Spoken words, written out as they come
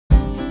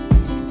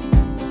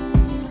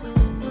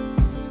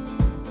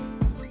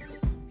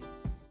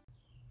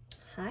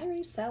Hi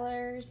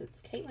resellers,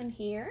 it's Caitlin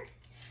here.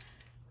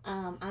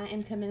 I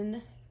am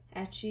coming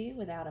at you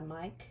without a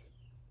mic.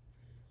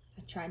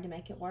 I tried to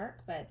make it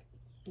work, but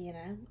you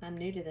know, I'm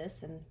new to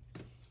this and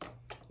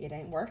it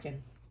ain't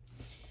working.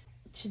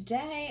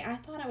 Today, I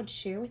thought I would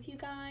share with you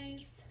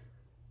guys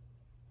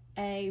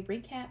a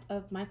recap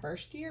of my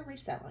first year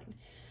reselling.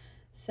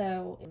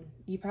 So,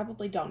 you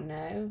probably don't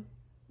know,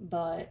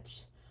 but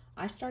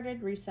I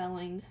started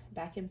reselling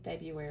back in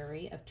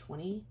February of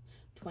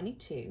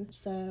 2022.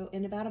 So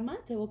in about a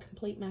month, it will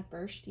complete my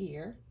first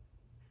year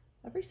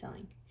of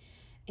reselling.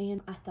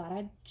 And I thought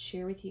I'd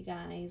share with you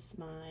guys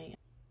my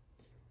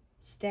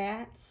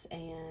stats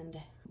and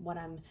what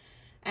I'm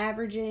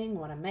averaging,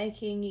 what I'm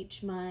making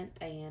each month,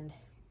 and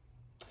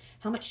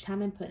how much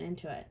time I'm putting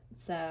into it.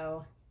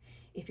 So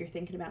if you're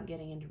thinking about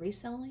getting into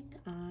reselling,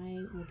 I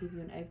will give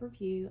you an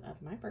overview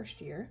of my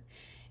first year,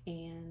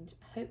 and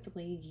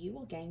hopefully you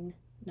will gain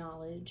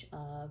knowledge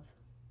of,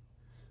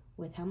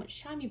 with how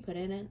much time you put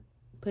in it,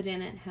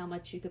 how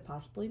much you could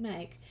possibly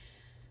make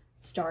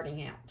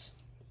starting out.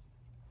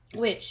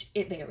 Which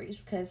it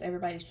varies because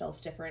everybody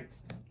sells different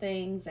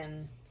things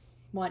and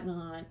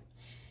whatnot.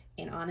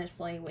 And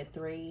honestly, with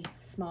 3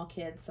 small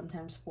kids,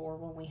 sometimes 4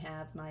 when we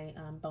have my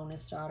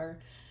bonus daughter,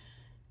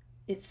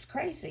 it's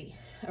crazy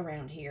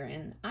around here,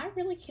 and I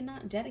really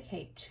cannot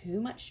dedicate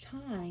too much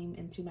time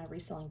into my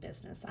reselling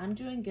business. I'm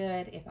doing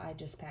good if I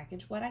just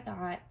package what I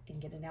got and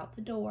get it out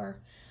the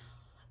door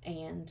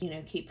and, you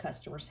know, keep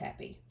customers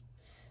happy.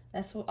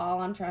 That's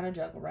all I'm trying to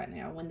juggle right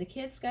now. When the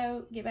kids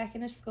get back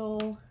into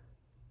school,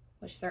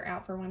 which they're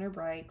out for winter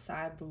breaks,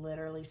 I've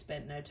literally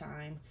spent no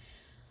time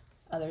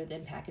other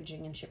than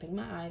packaging and shipping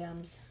my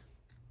items.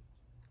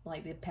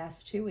 Like the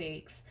past 2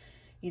 weeks,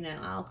 you know,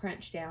 I'll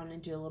crunch down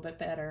and do a little bit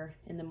better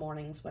in the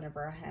mornings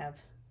whenever I have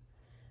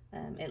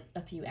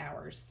a few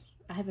hours.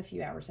 I have a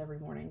few hours every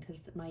morning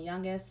because my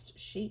youngest,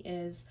 she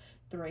is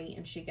 3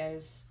 and she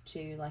goes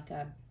to like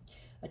a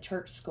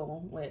church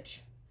school,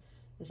 which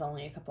is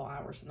only a couple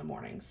hours in the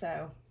morning.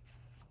 So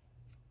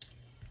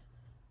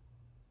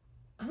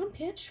I'm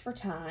pinched for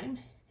time,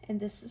 and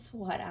this is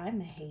what I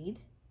made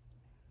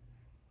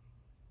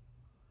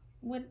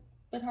with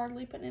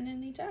hardly putting in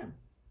any time.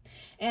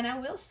 And I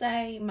will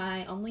say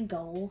my only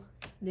goal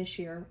this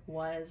year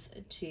was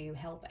to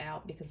help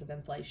out because of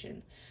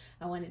inflation.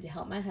 I wanted to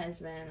help my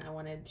husband. I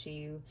wanted to,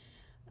 you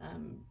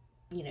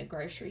know,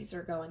 groceries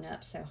are going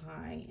up so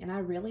high, and I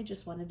really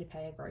just wanted to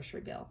pay a grocery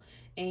bill.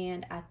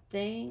 And I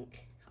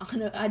think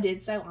I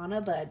did so on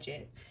a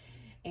budget,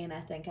 and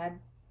I think I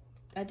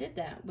did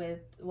that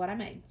with what I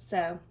made.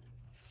 So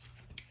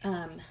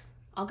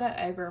I'll go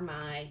over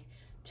my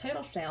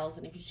total sales,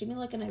 and if you see me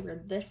looking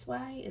over this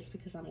way, it's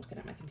because I'm looking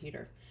at my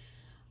computer.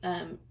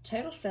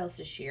 Total sales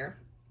this year,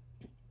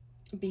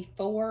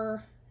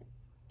 before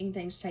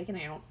anything's taken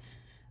out,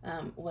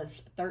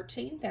 was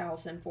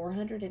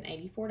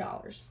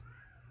 $13,484.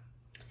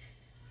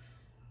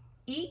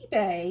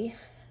 eBay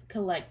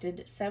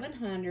collected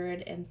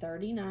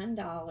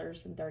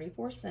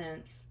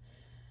 $739.34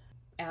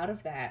 out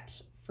of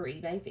that for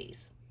eBay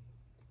fees.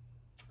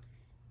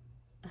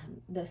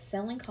 The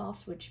selling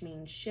cost, which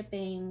means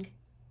shipping,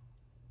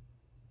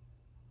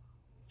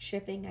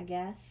 I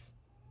guess,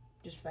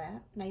 just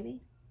that,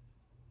 maybe.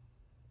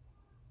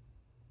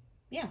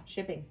 Yeah,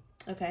 shipping.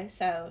 Okay,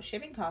 so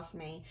shipping cost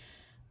me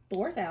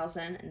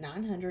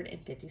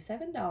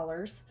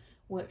 $4,957,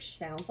 which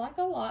sounds like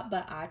a lot,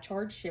 but I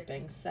charge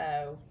shipping,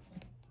 so,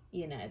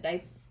 you know,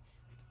 they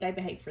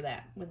paid for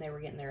that when they were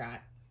getting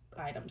their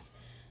items.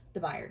 The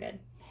buyer did.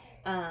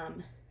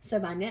 So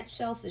my net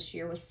sales this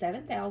year was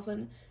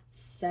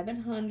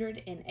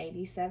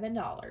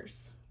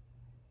 $7,787.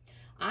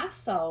 I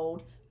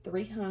sold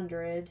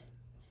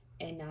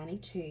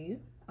 392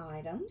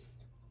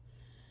 items,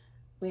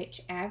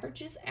 which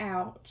averages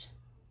out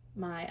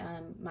my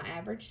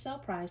average sale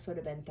price would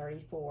have been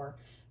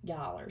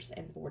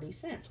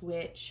 $34.40,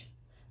 which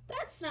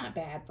that's not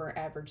bad for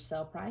average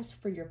sale price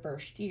for your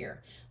first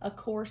year. Of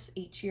course,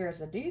 each year as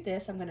I do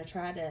this, I'm going to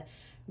try to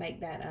make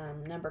that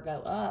number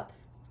go up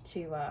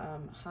to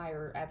a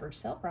higher average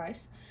sale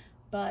price.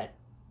 But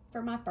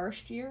for my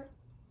first year,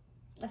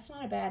 that's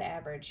not a bad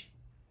average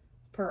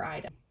per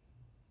item.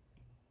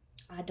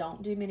 I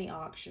don't do many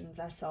auctions.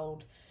 I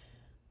sold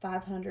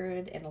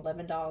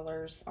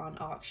 $511 on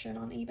auction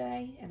on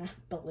eBay, and I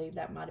believe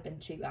that might have been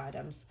 2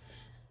 items.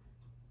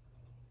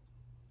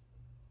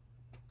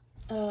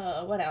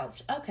 What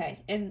else?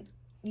 Okay, and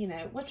you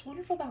know what's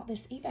wonderful about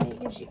this eBay?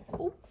 It gives you,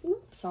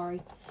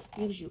 it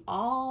gives you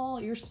all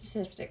your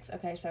statistics.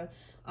 Okay, so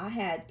I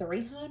had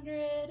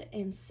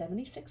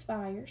 376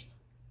 buyers.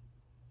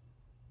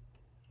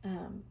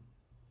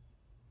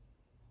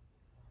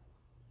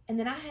 And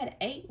then I had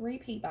 8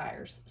 repeat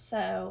buyers.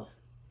 So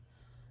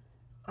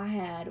I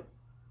had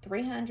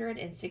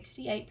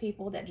 368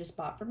 people that just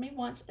bought from me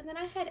once, and then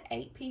I had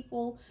 8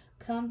 people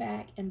come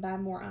back and buy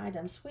more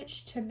items,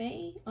 which to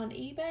me on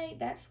eBay,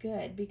 that's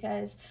good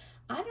because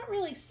I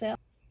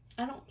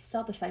don't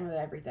sell the same of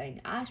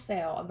everything. I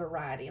sell a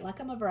variety,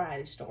 like I'm a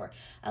variety store.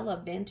 I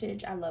love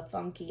vintage, I love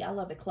funky, I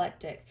love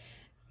eclectic.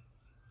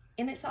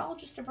 And it's all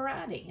just a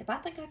variety. If I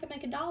think I can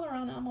make $1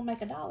 on it, I'm going to make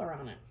 $1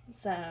 on it.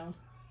 So,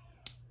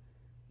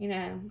 you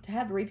know, to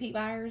have repeat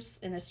buyers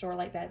in a store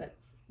like that, that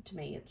to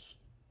me, it's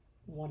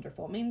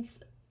wonderful. It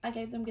means I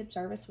gave them good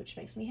service, which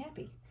makes me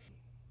happy.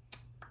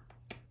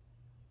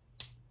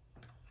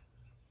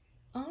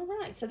 All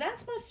right, so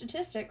that's my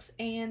statistics.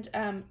 And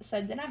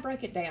so then I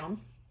broke it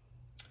down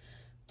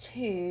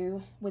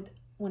to,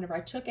 whenever I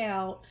took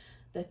out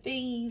the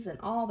fees and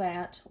all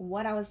that,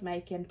 what I was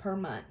making per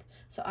month.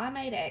 So I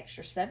made an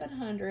extra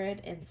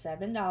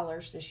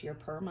 $707 this year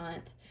per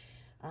month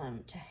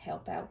to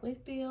help out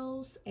with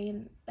bills,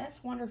 and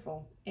that's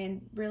wonderful.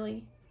 And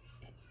really,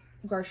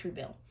 grocery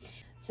bill.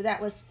 So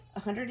that was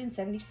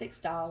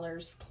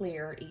 $176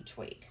 clear each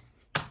week.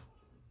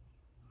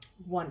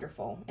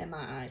 Wonderful in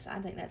my eyes. I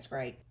think that's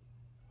great.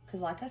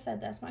 Because like I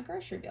said, that's my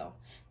grocery bill.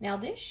 Now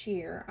this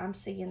year, I'm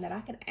seeing that I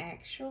can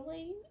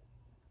actually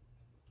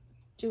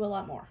do a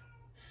lot more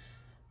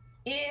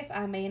if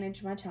I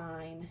manage my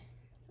time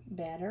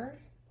better.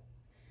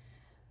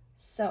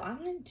 So I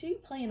do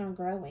plan on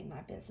growing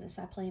my business.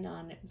 I plan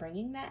on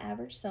bringing that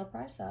average sale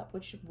price up,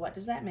 which, what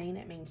does that mean?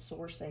 It means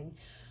sourcing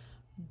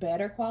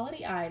better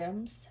quality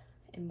items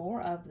and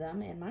more of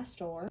them in my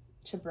store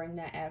to bring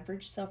that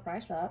average sale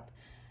price up.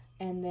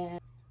 And then,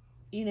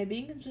 you know,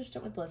 being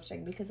consistent with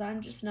listing, because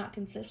I'm just not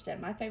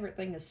consistent. My favorite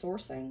thing is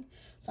sourcing.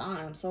 So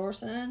I'm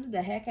sourcing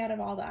the heck out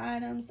of all the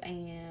items,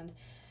 and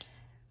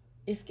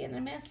it's getting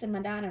a mess in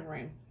my dining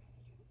room.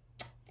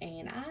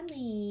 And I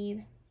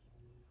need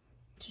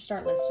to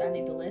start listing. I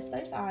need to list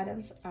those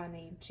items. I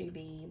need to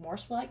be more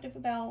selective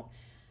about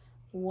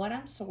what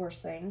I'm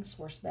sourcing,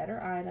 source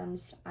better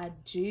items. I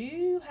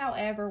do,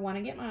 however, want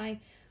to get my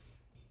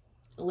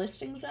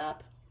listings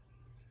up,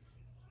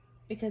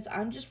 because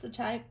I'm just the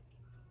type,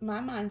 my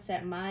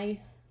mindset, my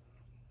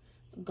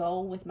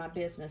goal with my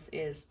business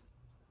is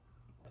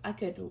I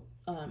could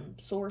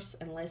source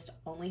and list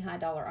only high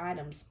dollar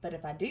items, but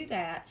if I do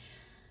that,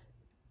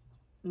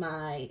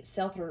 my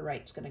sell-through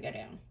rate's going to go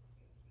down,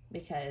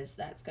 because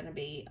that's going to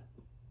be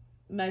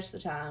most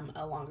of the time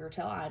a longer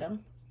tail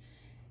item.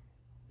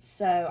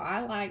 So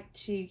I like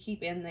to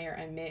keep in there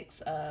a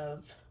mix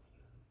of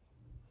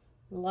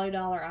low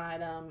dollar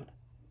item,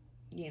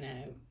 you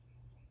know,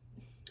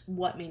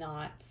 what me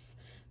nots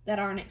that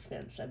aren't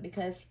expensive,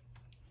 because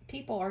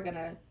people are going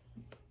to,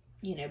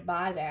 you know,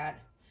 buy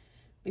that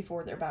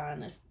before they're buying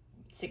this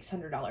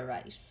 $600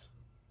 vase.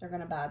 They're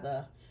going to buy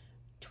the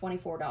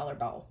 $24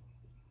 bowl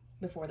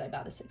before they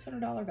buy the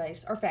 $600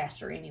 vase, or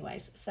faster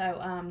anyways.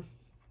 So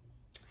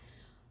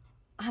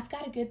I've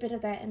got a good bit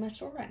of that in my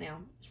store right now.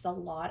 Just a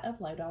lot of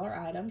low dollar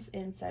items.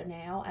 And so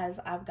now, as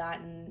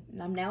I'm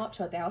now up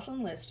to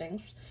 1,000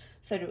 listings.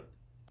 So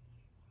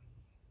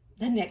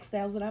the next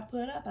 1,000 I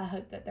put up, I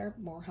hope that they're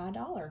more high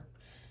dollar.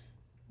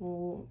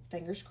 Well,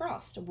 fingers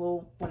crossed.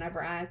 Well,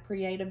 whenever I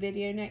create a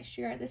video next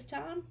year at this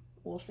time,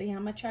 we'll see how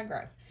much I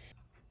grow.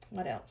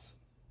 What else?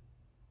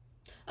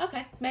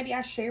 Okay, maybe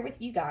I share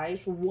with you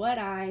guys what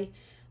I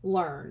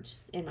learned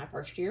in my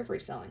first year of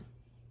reselling.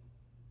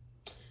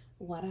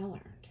 What I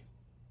learned.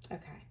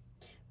 Okay,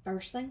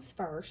 first things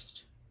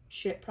first,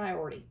 ship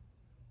priority.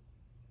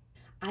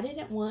 I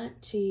didn't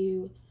want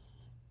to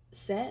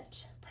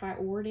set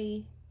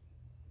priority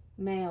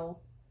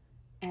mail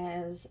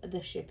as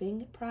the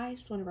shipping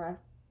price whenever I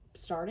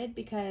started,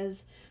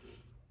 because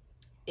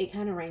it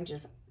kind of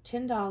ranges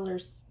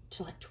 $10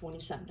 to like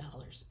 $20-something.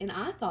 And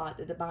I thought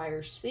that the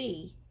buyers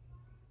see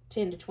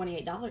 $10 to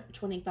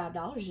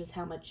 $25 is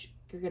how much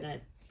you're going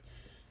to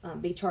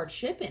be charged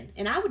shipping.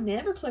 And I would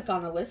never click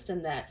on a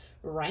listing that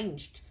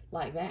ranged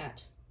like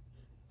that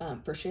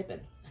for shipping.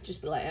 I'd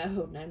just be like,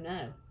 oh,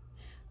 no.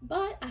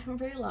 But I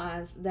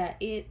realized that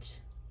it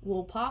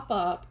will pop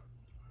up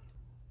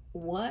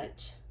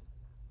what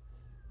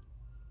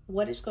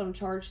it's going to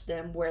charge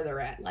them where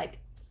they're at. Like,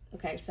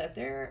 okay, so if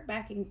they're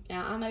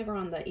I'm over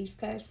on the East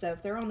Coast, so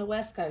if they're on the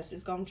West Coast,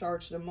 it's going to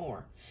charge them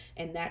more.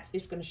 And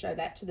it's going to show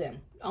that to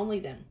them, only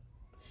them.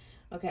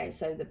 Okay,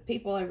 so the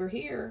people over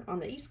here on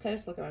the East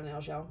Coast, look at my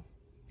nails, y'all.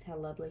 How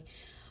lovely.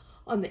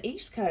 On the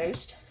East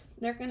Coast,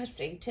 they're going to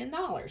see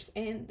 $10.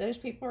 And those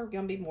people are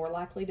going to be more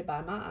likely to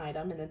buy my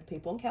item. And then the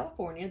people in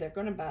California, they're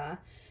going to buy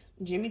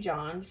Jimmy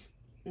John's,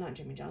 not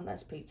Jimmy John,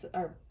 that's pizza,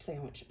 or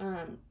sandwich.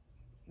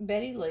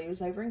 Betty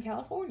Lou's over in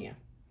California.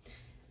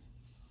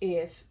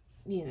 If,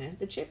 you know,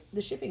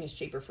 the shipping is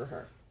cheaper for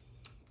her.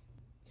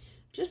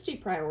 Just do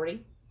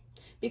priority,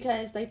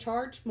 because they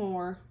charge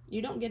more.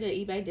 You don't get an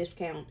eBay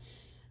discount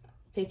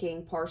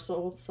picking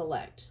parcel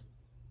select.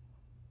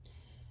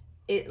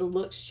 It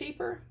looks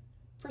cheaper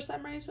for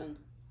some reason,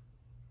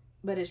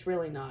 but it's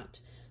really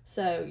not.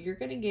 So you're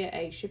going to get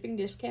a shipping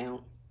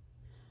discount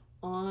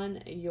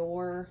on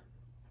your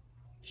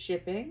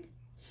shipping,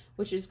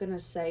 which is going to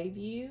save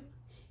you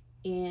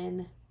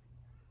in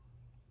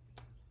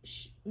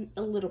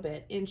a little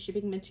bit in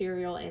shipping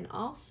material, and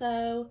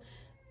also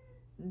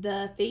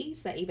the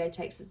fees that eBay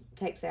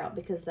takes out,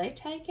 because they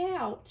take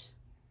out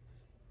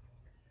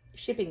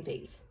shipping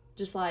fees.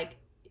 Just like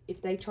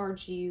if they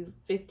charge you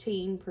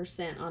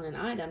 15% on an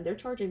item, they're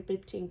charging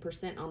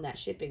 15% on that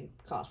shipping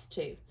cost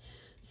too.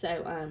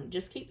 So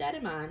just keep that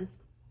in mind.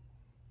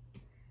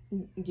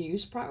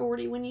 Use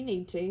priority when you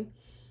need to.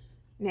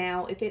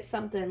 Now, if it's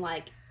something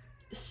like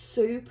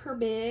super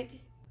big,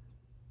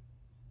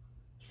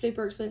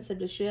 super expensive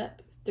to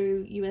ship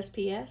through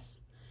USPS,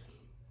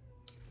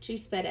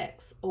 choose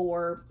FedEx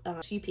or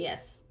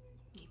UPS.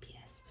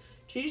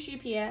 Choose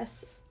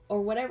UPS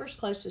or whatever's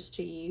closest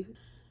to you,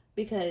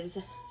 because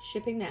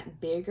shipping that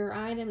bigger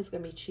item is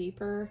going to be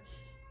cheaper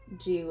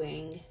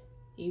doing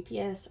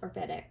UPS or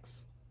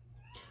FedEx.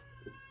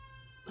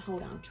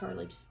 Hold on,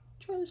 Charlie's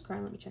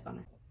crying. Let me check on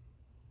her.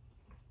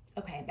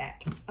 Okay,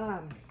 back.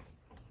 Where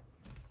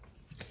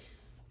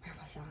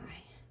was I?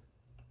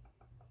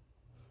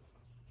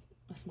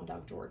 That's my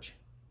dog, George.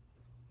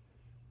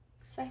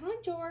 Say hi,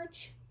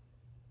 George.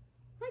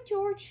 Hi,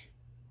 George.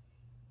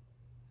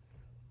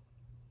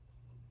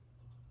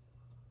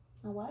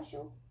 How was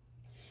you?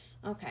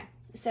 Okay,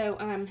 so,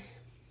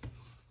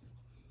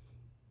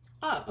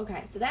 oh,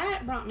 okay, so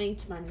that brought me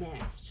to my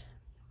next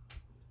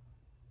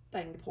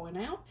thing to point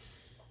out.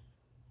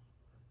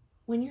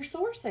 When you're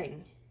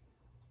sourcing,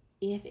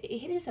 if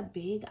it is a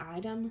big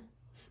item,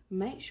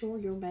 make sure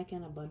you're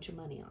making a bunch of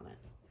money on it.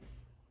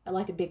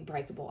 Like a big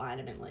breakable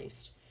item at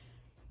least.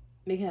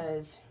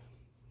 Because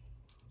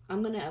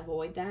I'm going to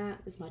avoid that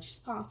as much as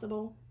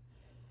possible.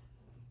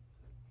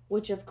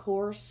 Which, of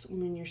course,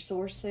 when you're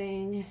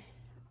sourcing,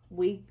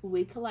 we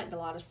collect a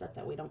lot of stuff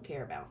that we don't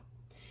care about.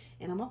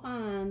 And I'm going to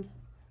find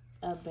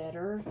a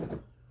better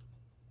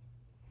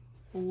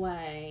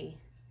way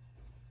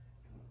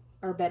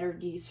or better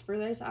use for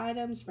those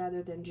items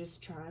rather than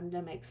just trying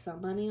to make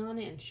some money on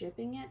it and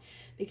shipping it,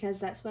 because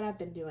that's what I've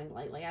been doing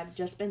lately. I've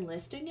just been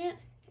listing it,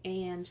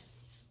 and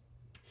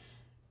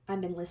I've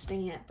been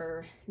listing it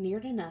for near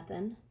to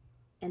nothing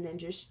and then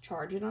just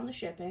charge it on the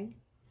shipping.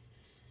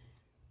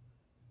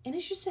 And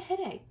it's just a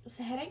headache. It's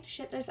a headache to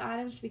ship those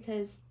items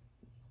because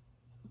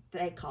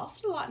they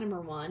cost a lot,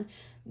 number one.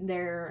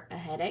 They're a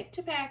headache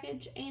to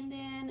package, and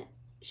then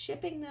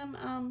shipping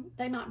them,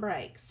 they might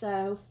break.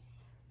 So,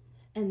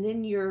 and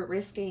then you're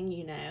risking,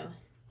 you know,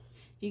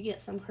 you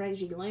get some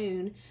crazy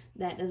loon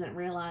that doesn't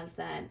realize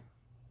that,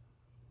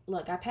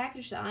 look, I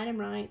packaged the item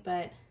right,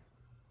 but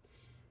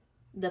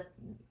the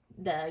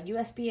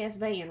USPS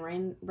van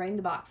ran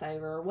the box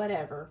over, or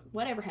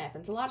whatever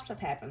happens. A lot of stuff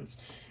happens,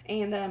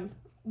 and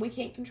we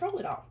can't control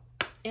it all,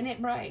 and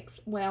it breaks.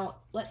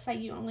 Well, let's say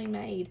you only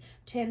made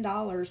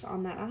 $10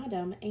 on that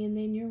item, and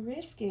then you're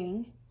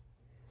risking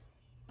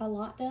a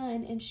lot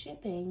done in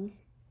shipping,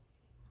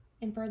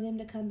 and for them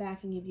to come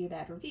back and give you a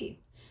bad review.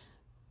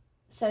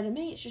 So to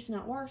me, it's just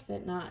not worth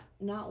it.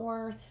 Not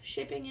worth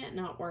shipping it,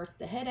 not worth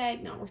the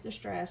headache, not worth the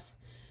stress.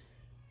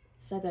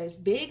 So those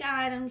big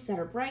items that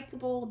are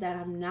breakable, that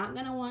I'm not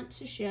going to want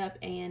to ship,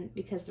 and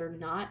because they're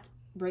not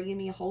bringing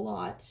me a whole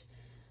lot,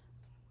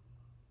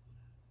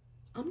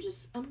 I'm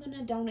going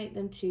to donate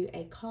them to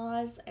a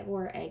cause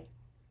or a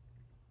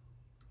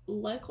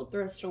local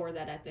thrift store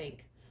that I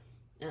think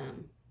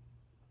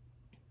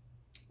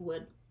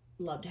would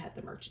love to have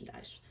the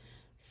merchandise.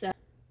 So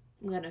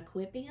I'm going to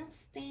quit being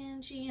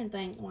stingy and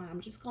think, well, I'm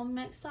just going to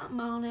make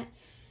something on it,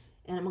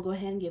 and I'm going to go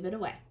ahead and give it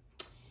away.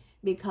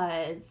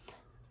 Because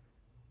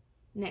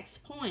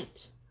next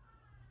point,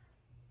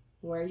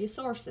 where are you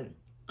sourcing?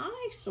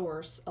 I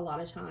source a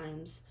lot of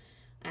times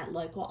at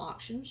local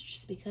auctions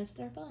just because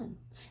they're fun.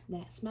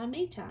 That's my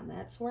me time.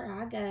 That's where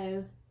I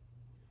go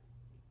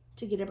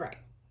to get a break.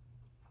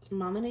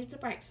 Mama needs a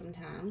break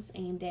sometimes,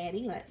 and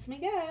Daddy lets me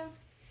go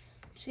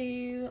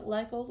to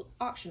local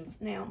auctions.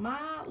 Now,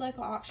 my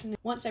local auction is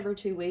once every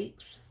 2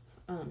 weeks,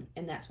 and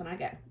that's when I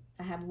go.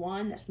 I have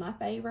one that's my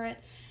favorite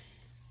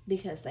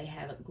because they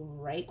have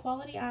great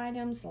quality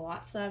items,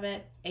 lots of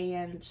it,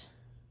 and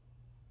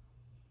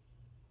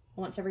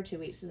once every 2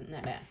 weeks isn't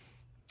that bad.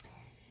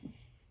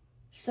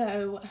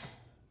 So,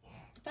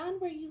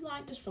 find where you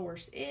like to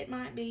source. It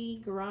might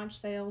be garage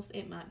sales,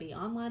 it might be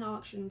online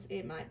auctions,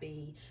 it might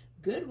be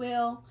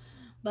Goodwill,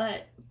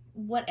 but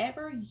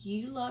whatever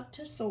you love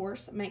to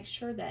source, make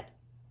sure that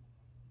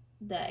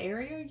the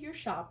area you're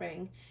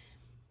shopping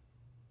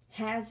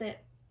has it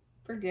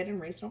for good and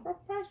reasonable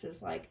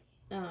prices. Like,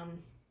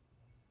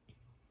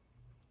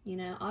 you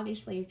know,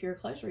 obviously if you're a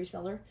clothes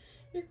reseller,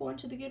 you're going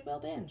to the Goodwill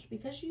bins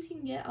because you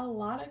can get a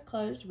lot of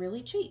clothes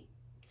really cheap.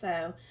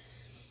 So,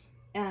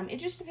 it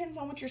just depends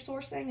on what you're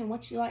sourcing and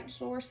what you like to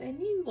source, and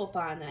you will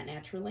find that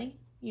naturally,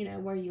 you know,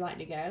 where you like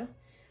to go.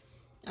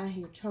 I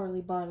hear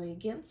Charlie Barley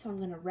again, so I'm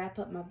going to wrap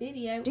up my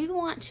video. I do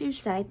want to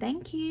say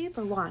thank you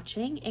for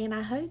watching, and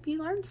I hope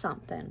you learned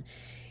something.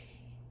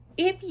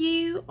 If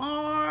you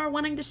are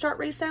wanting to start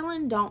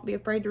reselling, don't be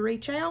afraid to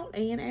reach out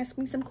and ask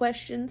me some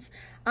questions.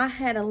 I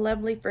had a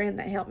lovely friend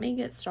that helped me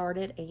get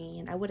started,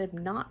 and I would have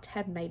not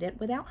have made it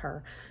without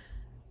her.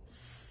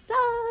 So,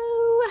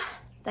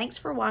 thanks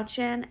for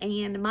watching,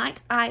 and might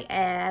I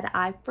add,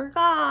 I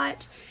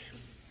forgot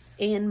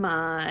in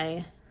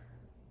my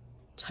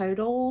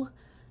total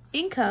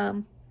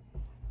income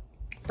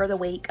for the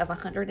week of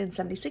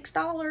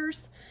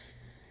 $176.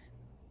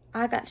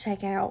 I got to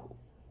take out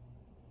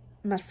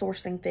my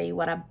sourcing fee,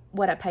 what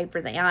I paid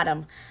for the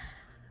item.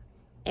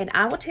 And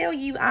I will tell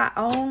you, I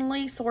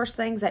only source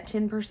things at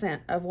 10%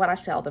 of what I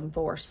sell them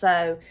for.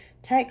 So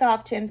take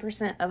off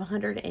 10% of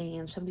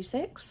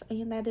 176,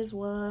 and that is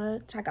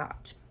what I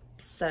got.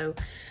 So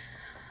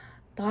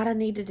thought I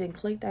needed to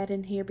include that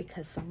in here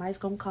because somebody's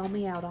going to call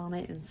me out on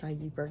it and say,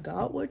 you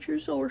forgot what you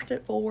sourced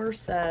it for.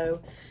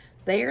 So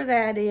there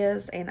that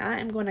is. And I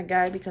am going to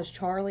go because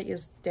Charlie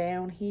is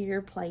down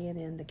here playing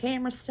in the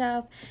camera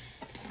stuff.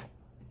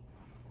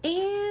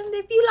 And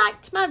if you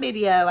liked my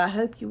video, I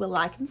hope you will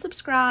like and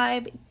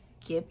subscribe.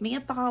 Give me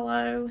a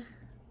follow,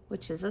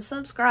 which is a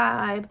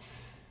subscribe,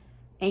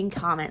 and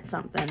comment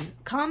something.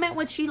 Comment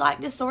what you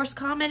like to source.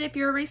 Comment if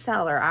you're a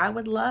reseller. I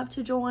would love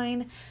to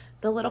join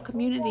the little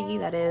community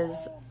that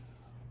is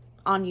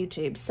on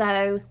YouTube.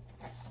 So,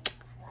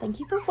 thank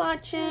you for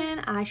watching.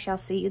 I shall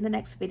see you in the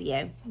next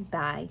video.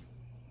 Bye.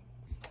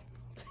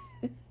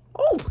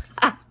 Oh!